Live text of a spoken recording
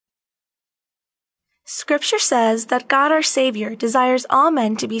Scripture says that God our Savior desires all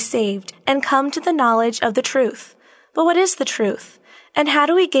men to be saved and come to the knowledge of the truth. But what is the truth? And how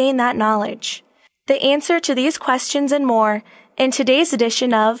do we gain that knowledge? The answer to these questions and more in today's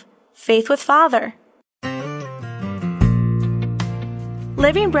edition of Faith with Father.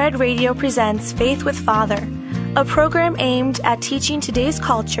 Living Bread Radio presents Faith with Father, a program aimed at teaching today's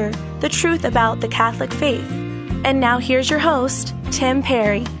culture the truth about the Catholic faith. And now here's your host, Tim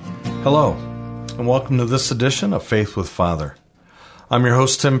Perry. Hello, and welcome to this edition of Faith with Father. I'm your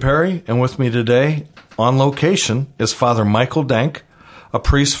host, Tim Perry, and with me today on location is Father Michael Denk, a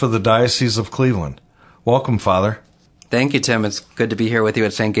priest for the Diocese of Cleveland. Welcome, Father. Thank you, Tim. It's good to be here with you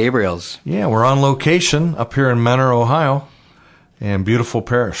at St. Gabriel's. Yeah, we're on location up here in Mentor, Ohio, and beautiful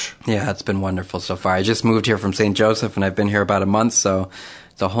parish. Yeah, it's been wonderful so far. I just moved here from St. Joseph, and I've been here about a month, so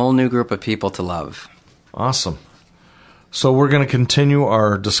it's a whole new group of people to love. Awesome. So we're going to continue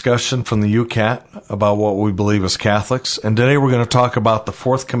our discussion from the UCAT about what we believe as Catholics, and today we're going to talk about the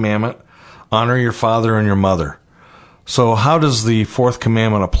fourth commandment, honor your father and your mother. So how does the fourth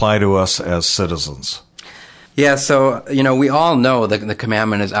commandment apply to us as citizens? Yeah, so, we all know that the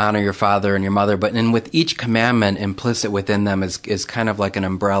commandment is honor your father and your mother, but with each commandment implicit within them is kind of like an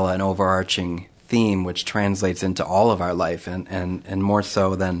umbrella, an overarching theme, which translates into all of our life, and more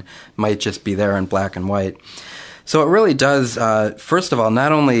so than might just be there in black and white. So it really does, first of all,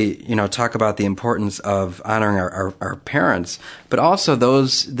 not only, talk about the importance of honoring our parents, but also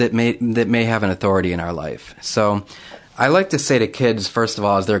those that may have an authority in our life. So I like to say to kids, first of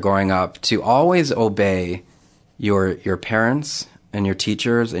all, as they're growing up, to always obey your parents and your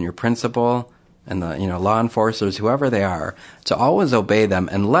teachers and your principal and the law enforcers, whoever they are, to always obey them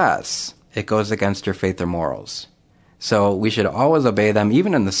unless it goes against your faith or morals. So we should always obey them,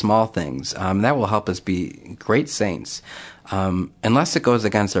 even in the small things. That will help us be great saints, unless it goes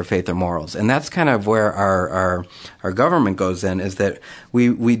against our faith or morals. And that's kind of where our government goes in, is that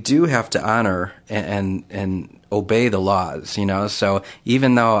we do have to honor and obey the laws, So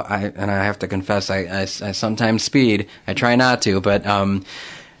even though I have to confess, I sometimes speed. I try not to,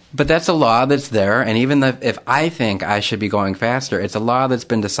 but that's a law that's there. And even if I think I should be going faster, it's a law that's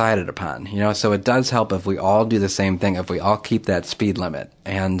been decided upon, So it does help if we all do the same thing, if we all keep that speed limit,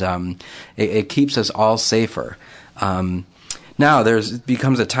 and it keeps us all safer. Now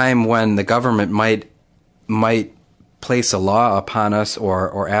becomes a time when the government might place a law upon us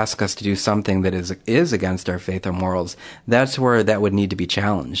or ask us to do something that is against our faith or morals. That's where that would need to be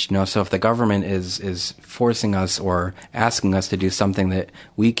challenged. So if the government is forcing us or asking us to do something that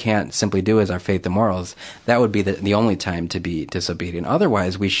we can't simply do as our faith and morals, that would be the only time to be disobedient.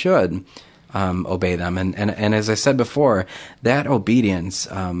 Otherwise, we should obey them. And as I said before, that obedience,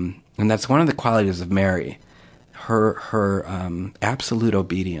 and that's one of the qualities of Mary, her absolute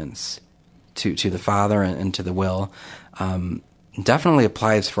obedience to the Father and to the will, definitely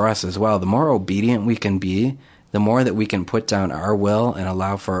applies for us as well. The more obedient we can be, the more that we can put down our will and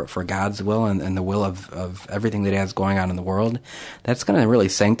allow for God's will and the will of everything that He has going on in the world, that's going to really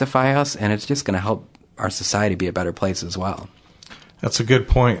sanctify us, and it's just going to help our society be a better place as well. That's a good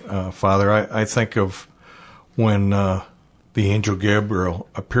point, Father. I think of when the angel Gabriel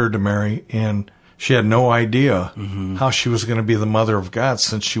appeared to Mary, and she had no idea how she was going to be the mother of God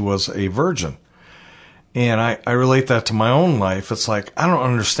since she was a virgin. And I relate that to my own life. It's like, I don't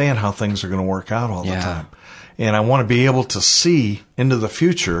understand how things are going to work out all the time. And I want to be able to see into the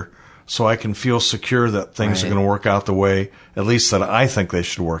future so I can feel secure that things are going to work out the way, at least that I think they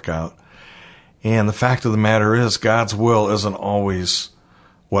should work out. And the fact of the matter is, God's will isn't always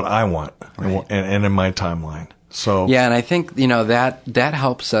what I want and in my timeline. So yeah, and I think, that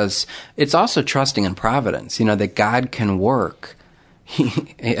helps us. It's also trusting in providence, that God can work.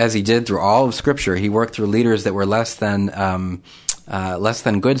 As He did through all of Scripture, He worked through leaders that were less than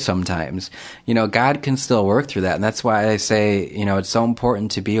good sometimes. God can still work through that, and that's why I say, it's so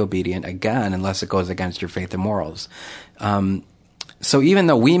important to be obedient, again, unless it goes against your faith and morals. So even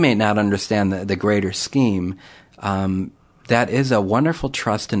though we may not understand the greater scheme, that is a wonderful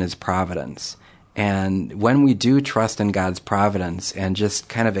trust in His providence. And when we do trust in God's providence and just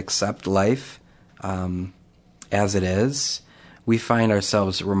kind of accept life as it is, we find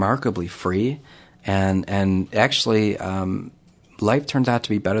ourselves remarkably free, and actually life turns out to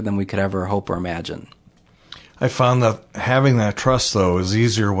be better than we could ever hope or imagine. I found that having that trust, though, is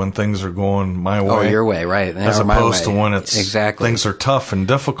easier when things are going my way. Oh, your way, right. As opposed to when things are tough and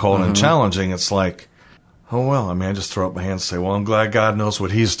difficult and challenging. It's like, oh, well, I just throw up my hands and say, well, I'm glad God knows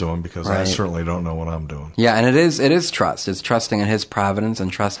what He's doing, because I certainly don't know what I'm doing. Yeah, and it is trust. It's trusting in His providence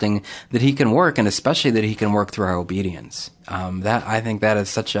and trusting that He can work, and especially that He can work through our obedience. I think that is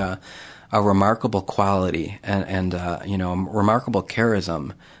such a a remarkable quality and you know, a remarkable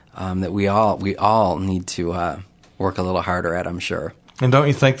charism that we all need to work a little harder at, I'm sure. And don't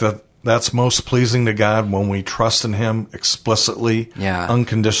you think that that's most pleasing to God when we trust in Him explicitly,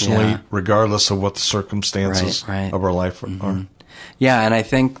 unconditionally, regardless of what the circumstances of our life are? Yeah, and I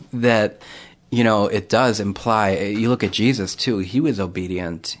think that, you know, it does imply, you look at Jesus too, He was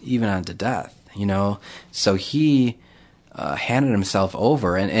obedient even unto death, you know, so He handed Himself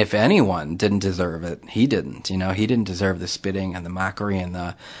over, and if anyone didn't deserve it, He didn't, you know, He didn't deserve the spitting and the mockery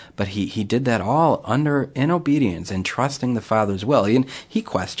but he did that all in obedience and trusting the Father's will. He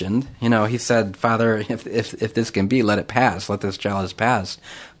questioned, you know, He said, Father, if this can be, let it pass, let this chalice pass,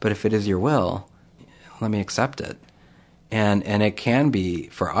 but if it is your will, let me accept it. And it can be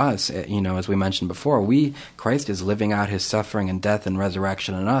for us, you know, as we mentioned before, Christ is living out His suffering and death and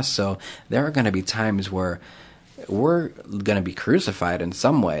resurrection in us, so there are going to be times where we're going to be crucified in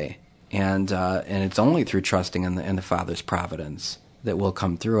some way, and it's only through trusting in the Father's providence that we'll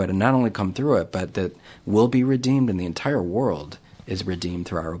come through it, and not only come through it, but that we'll be redeemed, and the entire world is redeemed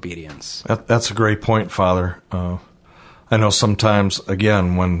through our obedience. That's a great point, Father. I know sometimes,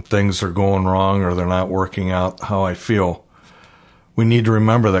 again, when things are going wrong or they're not working out how I feel, we need to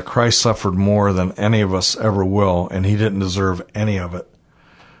remember that Christ suffered more than any of us ever will, and He didn't deserve any of it,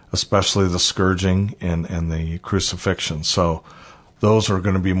 especially the scourging and the crucifixion. So those are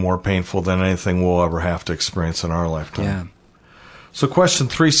going to be more painful than anything we'll ever have to experience in our lifetime. Yeah. So question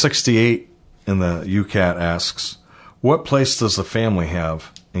 368 in the UCAT asks, what place does the family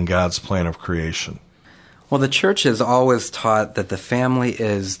have in God's plan of creation? Well, the church has always taught that the family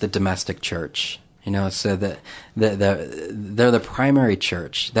is the domestic church, you know, so that they're the primary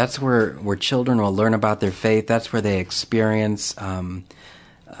church. That's where children will learn about their faith. That's where they experience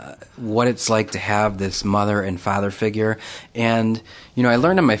what it's like to have this mother and father figure. And, you know, I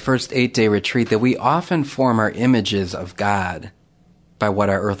learned on my first 8-day retreat that we often form our images of God by what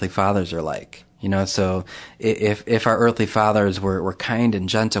our earthly fathers are like. You know, so if our earthly fathers were kind and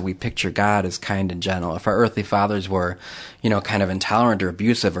gentle, we picture God as kind and gentle. If our earthly fathers were, you know, kind of intolerant or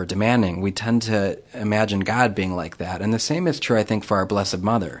abusive or demanding, we tend to imagine God being like that. And the same is true, I think, for our Blessed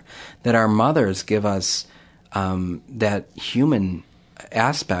Mother, that our mothers give us that human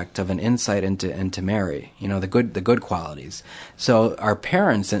aspect of an insight into Mary, you know, the good qualities. So our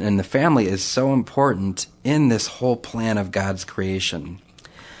parents and the family is so important in this whole plan of God's creation.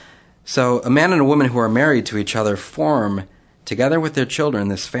 So a man and a woman who are married to each other form, together with their children,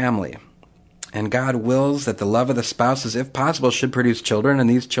 this family. And God wills that the love of the spouses, if possible, should produce children, and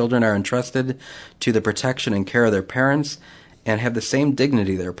these children are entrusted to the protection and care of their parents and have the same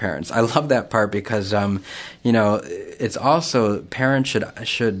dignity their parents. I love that part because, you know, it's also parents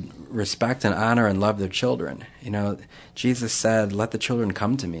should respect and honor and love their children. You know, Jesus said, "Let the children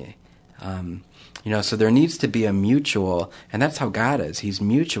come to me." You know, so there needs to be a mutual, and that's how God is. He's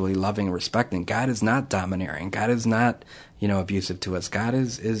mutually loving and respecting. God is not domineering. God is not, you know, abusive to us. God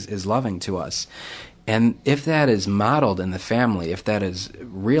is loving to us. And if that is modeled in the family, if that is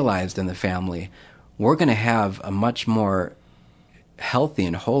realized in the family, we're going to have a much more healthy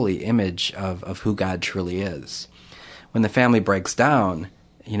and holy image of who God truly is. When the family breaks down,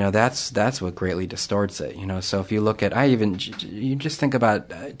 you know, that's what greatly distorts it. You know, so if you look at, you just think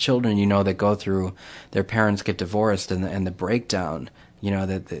about children, you know, that go through, their parents get divorced and the breakdown, you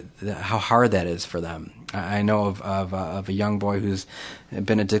know, how hard that is for them. I know of a young boy who's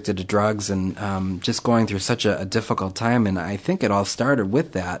been addicted to drugs and just going through such a difficult time, and I think it all started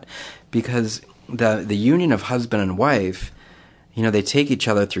with that, because the union of husband and wife, you know, they take each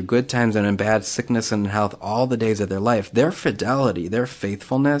other through good times and in bad, sickness and health, all the days of their life. Their fidelity, their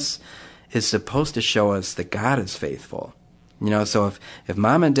faithfulness is supposed to show us that God is faithful. You know, so if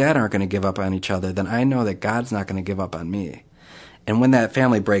mom and dad aren't going to give up on each other, then I know that God's not going to give up on me. And when that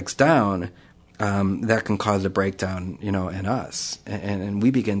family breaks down, that can cause a breakdown, you know, in us. And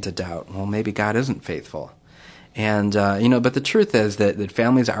we begin to doubt, well, maybe God isn't faithful. And, you know, but the truth is that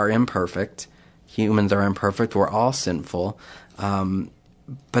families are imperfect. Humans are imperfect. We're all sinful.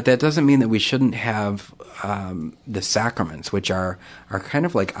 But that doesn't mean that we shouldn't have the sacraments, which are kind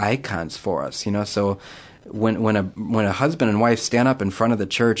of like icons for us, you know. So when a husband and wife stand up in front of the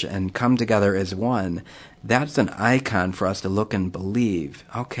church and come together as one, that's an icon for us to look and believe.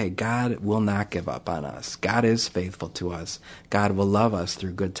 Okay, God will not give up on us. God is faithful to us. God will love us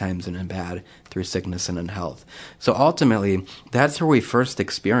through good times and in bad, through sickness and in health. So ultimately, that's where we first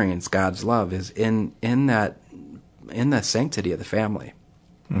experience God's love, is in the sanctity of the family.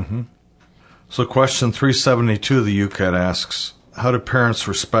 Mm-hmm. So question 372 of the UCAT asks, how do parents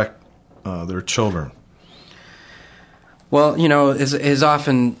respect their children? Well, you know, as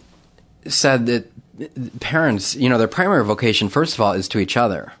often said that parents, their primary vocation, first of all, is to each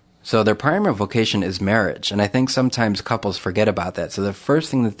other. So their primary vocation is marriage, and I think sometimes couples forget about that. So the first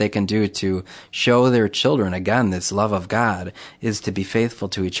thing that they can do to show their children, again, this love of God, is to be faithful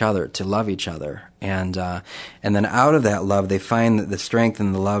to each other, to love each other. And then out of that love, they find the strength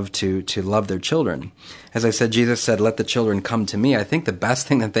and the love to love their children. As I said, Jesus said, "Let the children come to me." I think the best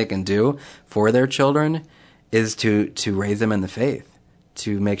thing that they can do for their children is to raise them in the faith,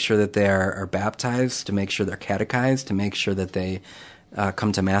 to make sure that they are baptized, to make sure they're catechized, to make sure that they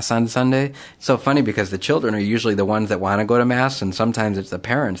come to Mass on Sunday. It's so funny because the children are usually the ones that want to go to Mass, and sometimes it's the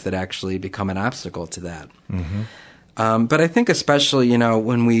parents that actually become an obstacle to that. Mm-hmm. But I think especially,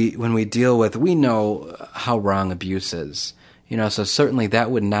 when we deal with, we know how wrong abuse is. So certainly that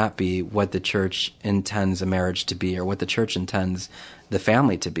would not be what the Church intends a marriage to be, or what the Church intends the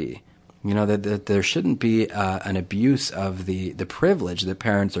family to be. That there shouldn't be an abuse of the privilege that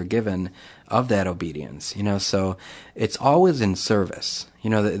parents are given of that obedience. So it's always in service.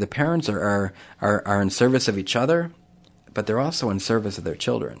 The parents are in service of each other, but they're also in service of their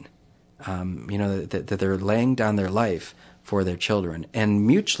children. That they're laying down their life for their children. And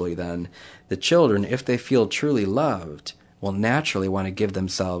mutually then, the children, if they feel truly loved, will naturally want to give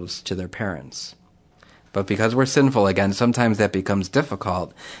themselves to their parents. But because we're sinful, again, sometimes that becomes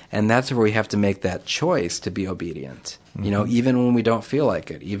difficult, and that's where we have to make that choice to be obedient. Mm-hmm. Even when we don't feel like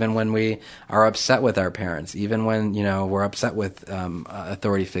it, even when we are upset with our parents, even when, we're upset with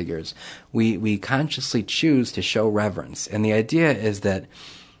authority figures, we consciously choose to show reverence. And the idea is that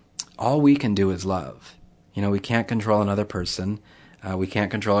all we can do is love. We can't control another person. We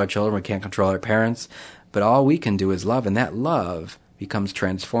can't control our children. We can't control our parents. But all we can do is love, and that love becomes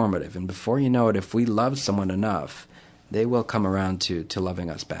transformative. And before you know it, if we love someone enough, they will come around to loving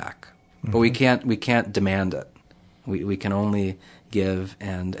us back. Mm-hmm. But we can't demand it. We can only give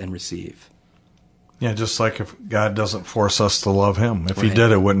and receive. Yeah, just like if God doesn't force us to love Him. If Right. He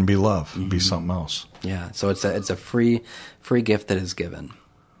did, it wouldn't be love. It'd Mm-hmm. be something else. Yeah, so it's a free gift that is given.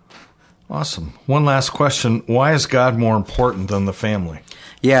 Awesome. One last question. Why is God more important than the family?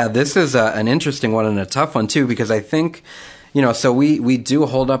 Yeah, this is an interesting one and a tough one too, because I think, so we do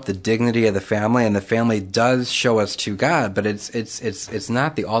hold up the dignity of the family, and the family does show us to God, but it's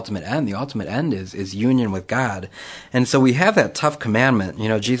not the ultimate end. The ultimate end is union with God. And so we have that tough commandment.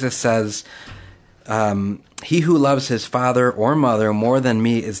 Jesus says, "He who loves his father or mother more than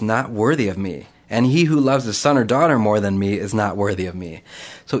me is not worthy of me. And he who loves his son or daughter more than me is not worthy of me."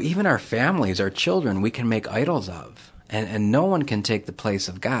 So even our families, our children, we can make idols of. And no one can take the place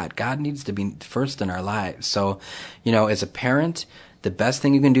of God. God needs to be first in our lives. So, as a parent, the best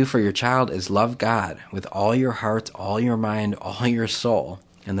thing you can do for your child is love God with all your heart, all your mind, all your soul.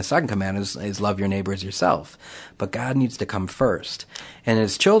 And the second commandment is love your neighbor as yourself. But God needs to come first. And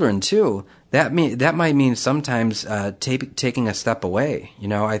as children, too, that might mean sometimes taking a step away.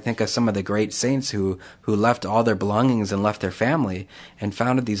 I think of some of the great saints who left all their belongings and left their family and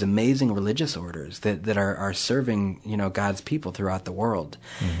founded these amazing religious orders that are serving, God's people throughout the world.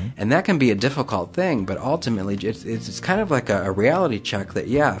 Mm-hmm. And that can be a difficult thing, but ultimately it's kind of like a reality check that,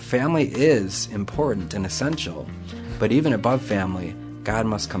 yeah, family is important and essential. But even above family, God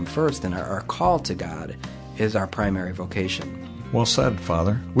must come first, and our call to God is our primary vocation. Well said,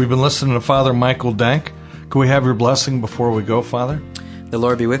 Father. We've been listening to Father Michael Denk. Can we have your blessing before we go, Father? The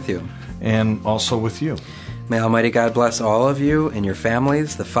Lord be with you. And also with you. May Almighty God bless all of you and your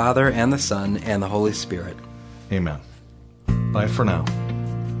families, the Father and the Son and the Holy Spirit. Amen. Bye for now.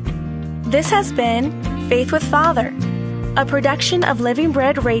 This has been Faith with Father, a production of Living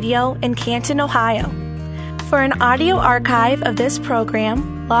Bread Radio in Canton, Ohio. For an audio archive of this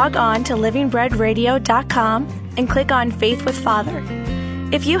program, log on to livingbreadradio.com and click on Faith with Father.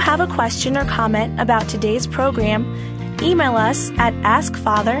 If you have a question or comment about today's program, email us at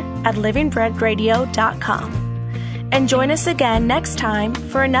askfather@livingbreadradio.com. And join us again next time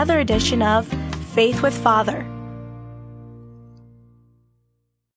for another edition of Faith with Father.